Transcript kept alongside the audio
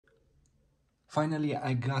Finally,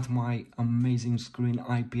 I got my amazing screen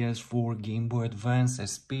IPS for Gameboy Advance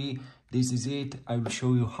SP. This is it. I will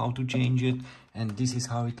show you how to change it, and this is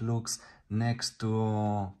how it looks next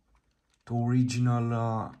to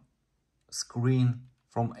original screen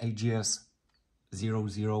from AGS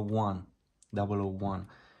 001.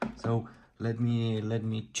 So let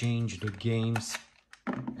me change the games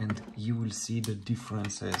and you will see the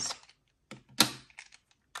differences.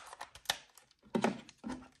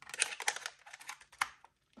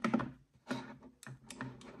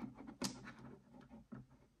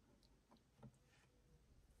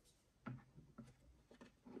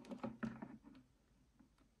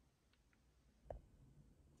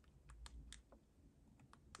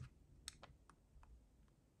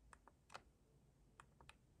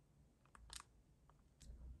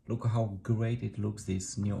 Look how great it looks,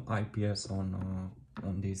 this new IPS on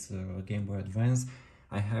this Game Boy Advance.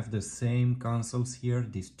 I have the same consoles here,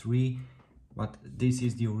 these three, but this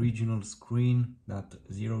is the original screen, that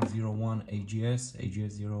 001 AGS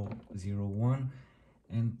 001,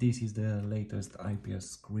 and this is the latest IPS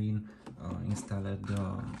screen installed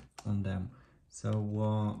on them.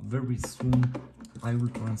 So very soon I will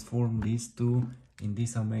transform these two in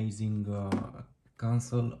this amazing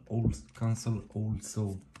console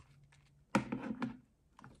also.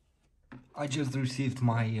 I just received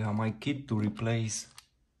my kit to replace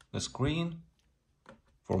the screen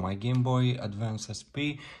for my Game Boy Advance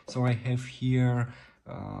SP. So I have here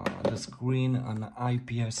the screen, an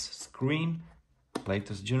IPS screen,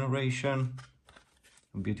 latest generation,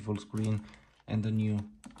 a beautiful screen, and a new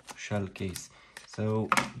shell case. So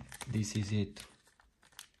this is it.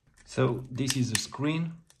 So this is the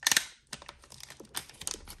screen.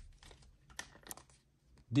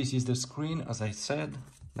 This is the screen, as I said,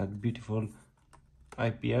 that beautiful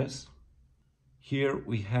IPS. Here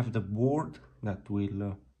we have the board that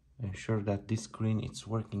will ensure that this screen is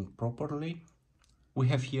working properly. We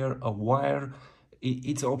have here a wire.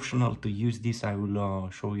 It's optional to use this. I will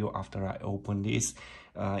show you after I open this.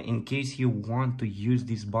 In case you want to use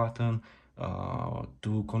this button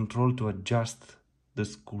to control, to adjust the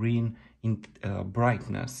screen in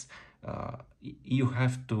brightness, you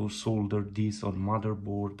have to solder this on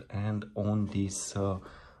motherboard and on this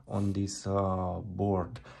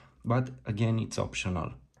board, but again it's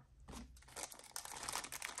optional.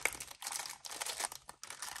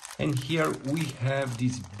 And here we have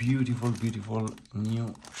this beautiful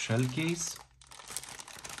new shell case.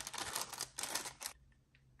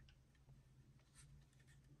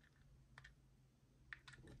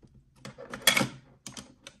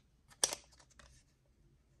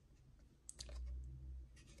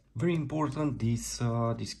 Very important, this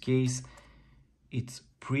case, it's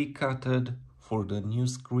pre-cutted for the new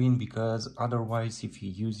screen, because otherwise if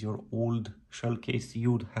you use your old shell case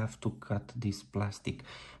you would have to cut this plastic.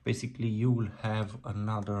 Basically you will have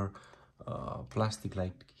another plastic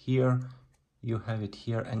like here, you have it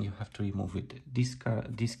here and you have to remove it.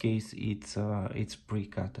 This case, it's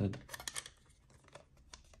pre-cutted.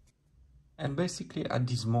 And basically at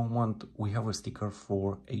this moment we have a sticker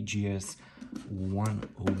for AGS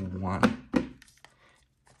 101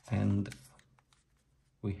 and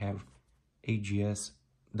we have AGS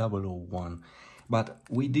 001. But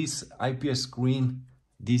with this IPS screen,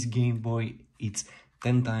 this Game Boy, it's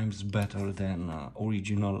 10 times better than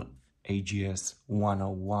original AGS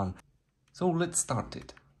 101. So let's start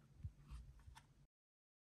it.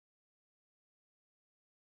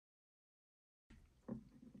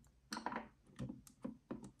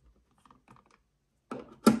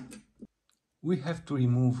 We have to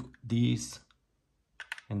remove these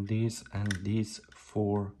and these and these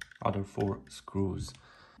other four screws.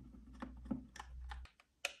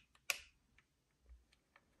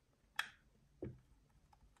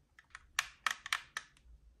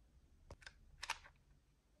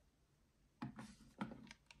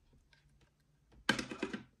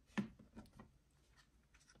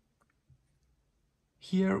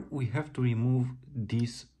 Here we have to remove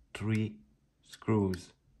these three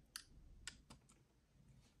screws.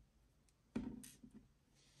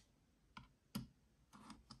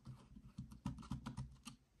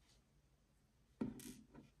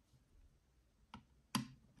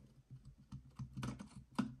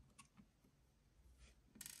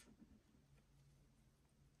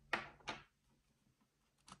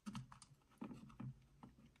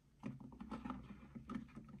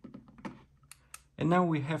 And now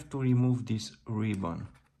we have to remove this ribbon.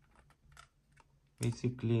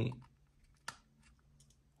 Basically,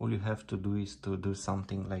 all you have to do is to do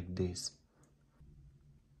something like this.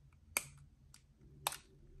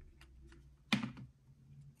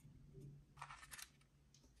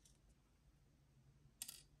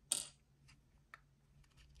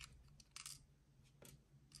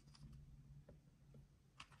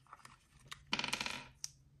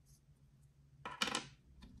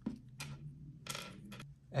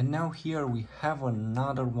 And now here we have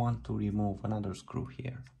another one to remove, another screw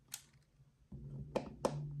here.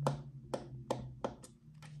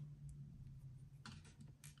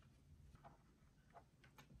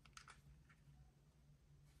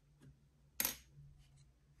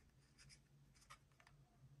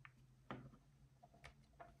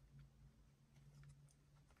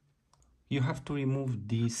 You have to remove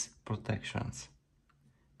these protections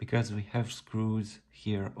because we have screws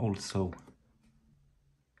here also.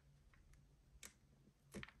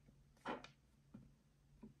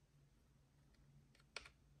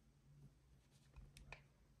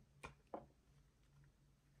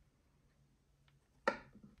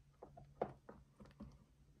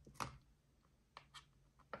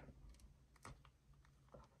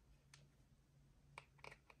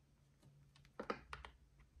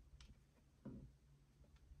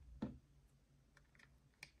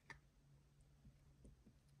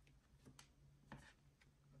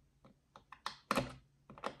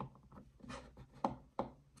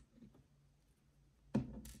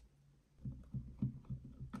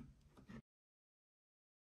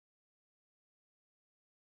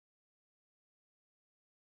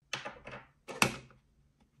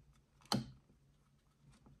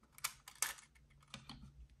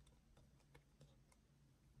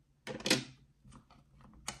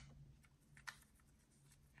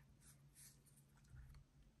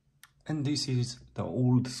 And this is the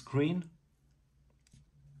old screen.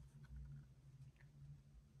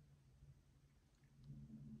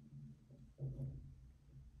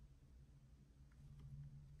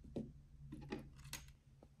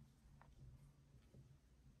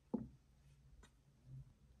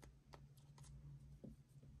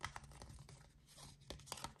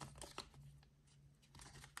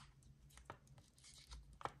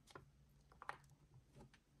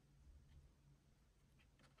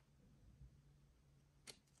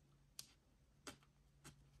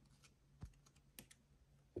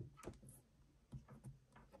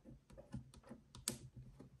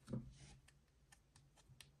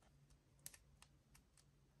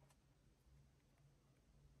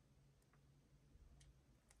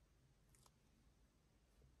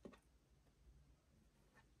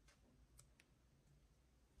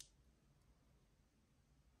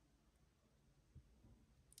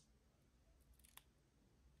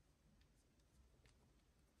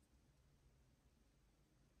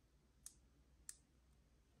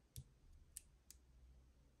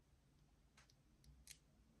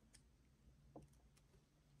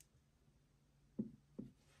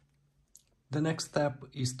 The next step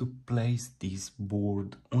is to place this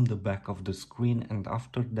board on the back of the screen, and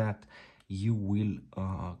after that you will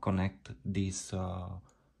connect this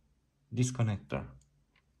connector.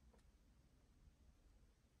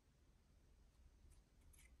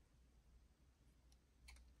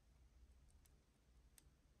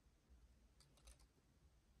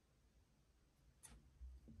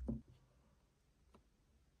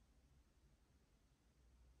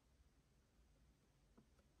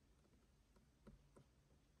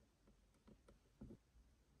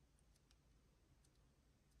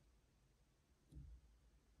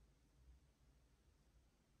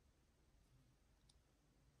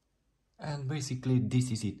 And basically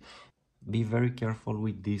this is it. Be very careful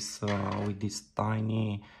with this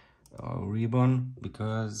tiny ribbon,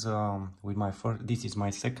 because with my first, this is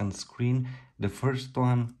my second screen. The first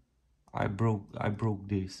one I broke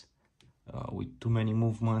this with too many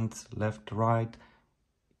movements, left, right.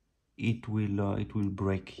 It will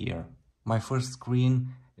break here. My first screen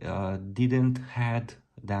didn't had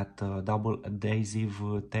that double adhesive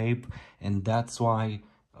tape, and that's why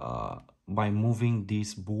by moving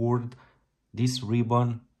this board, this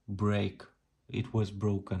ribbon break. It was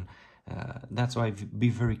broken. That's why be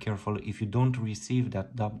very careful. If you don't receive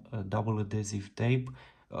that double adhesive tape,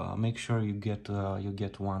 make sure you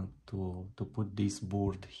get one to put this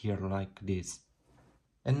board here like this.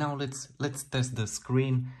 And now let's test the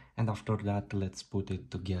screen, and after that let's put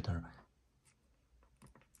it together.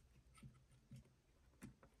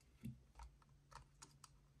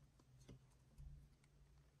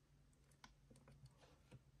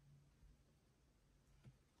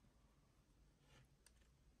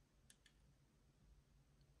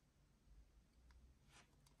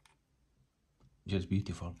 Just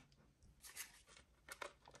beautiful.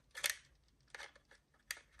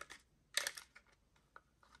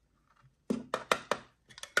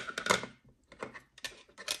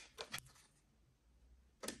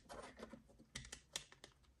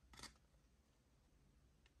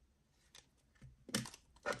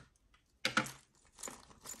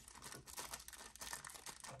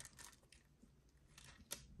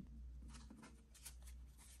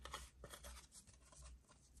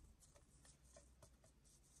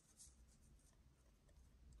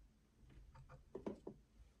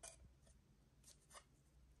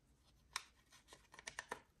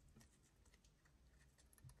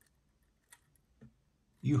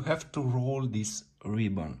 You have to roll this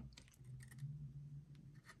ribbon.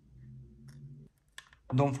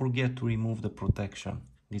 Don't forget to remove the protection,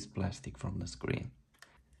 this plastic, from the screen.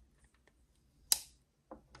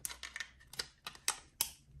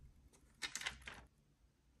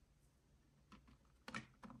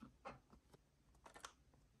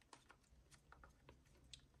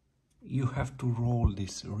 You have to roll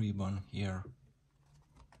this ribbon here.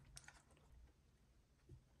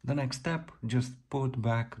 The next step, just put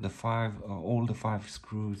back the all the 5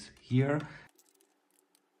 screws here.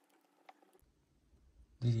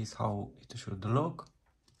 This is how it should look.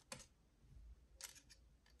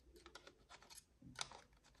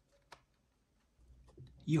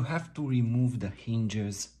 You have to remove the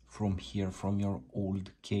hinges from here, from your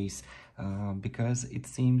old case, because it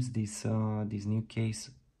seems this new case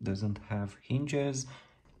doesn't have hinges.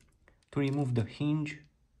 To remove the hinge,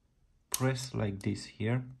 press like this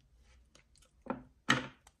here.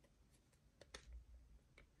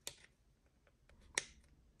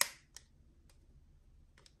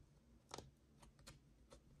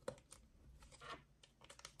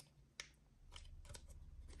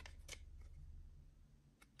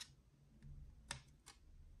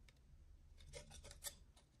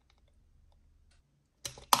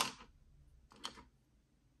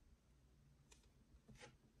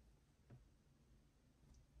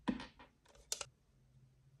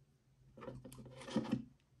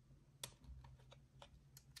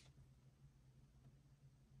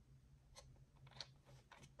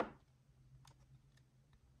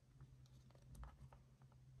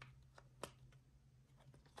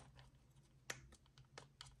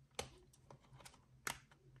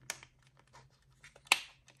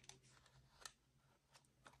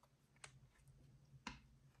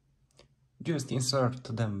 Just insert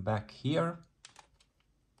them back here.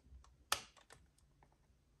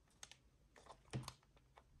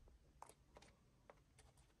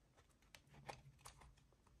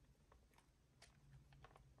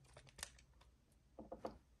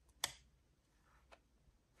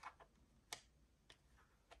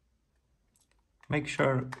 Make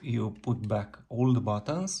sure you put back all the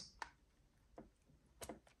buttons.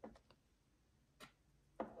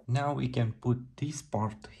 Now we can put this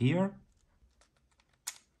part here.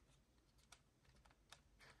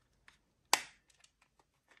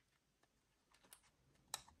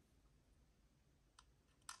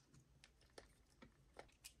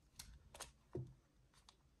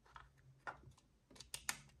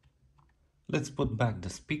 Let's put back the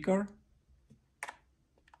speaker.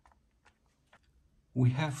 We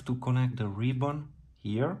have to connect the ribbon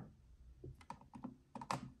here.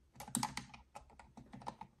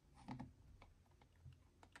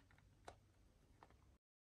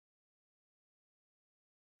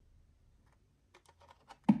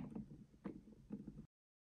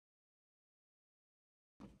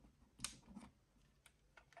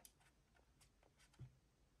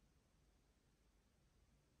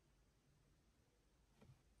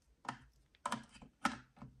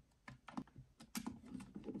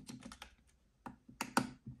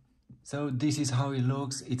 So this is how it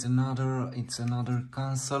looks. It's another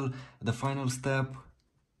console. The final step,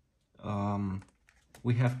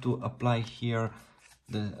 we have to apply here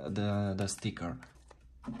the sticker.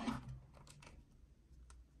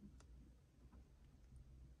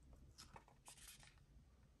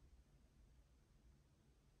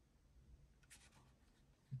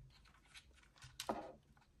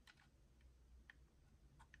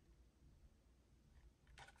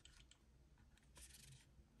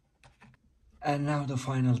 And now the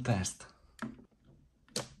final test.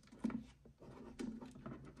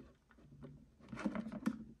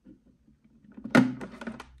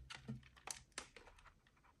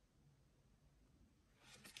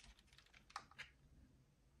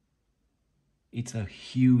 It's a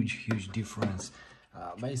huge difference.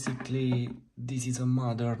 Basically, this is a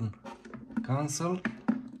modern console,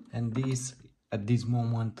 and this, at this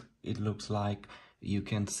moment, it looks like you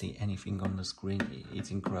can't see anything on the screen.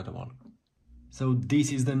 It's incredible. So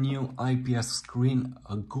this is the new IPS screen,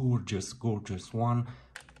 a gorgeous one.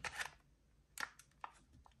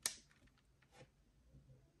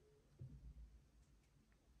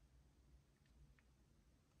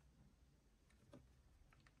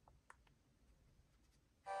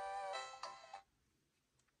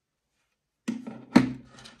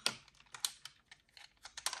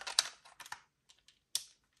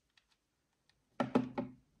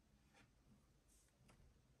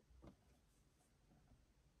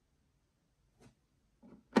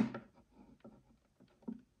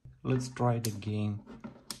 Let's try the game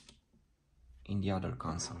in the other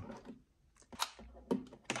console.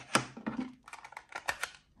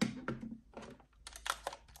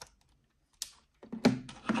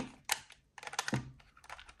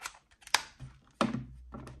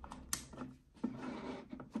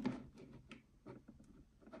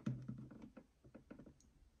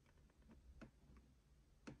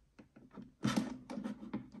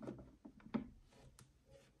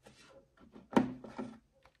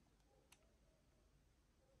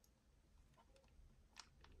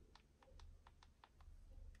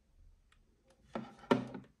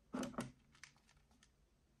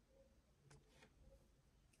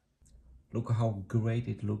 Look how great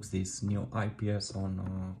it looks, this new IPS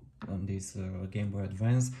on this Game Boy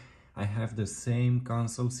Advance. I have the same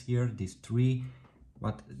consoles here, these three,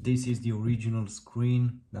 but this is the original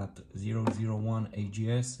screen, that 001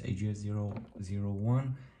 AGS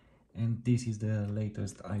 001, and this is the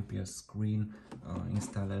latest IPS screen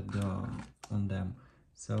installed on them.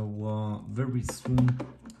 So very soon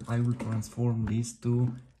I will transform these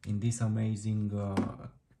two in this amazing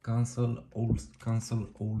console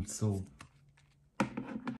also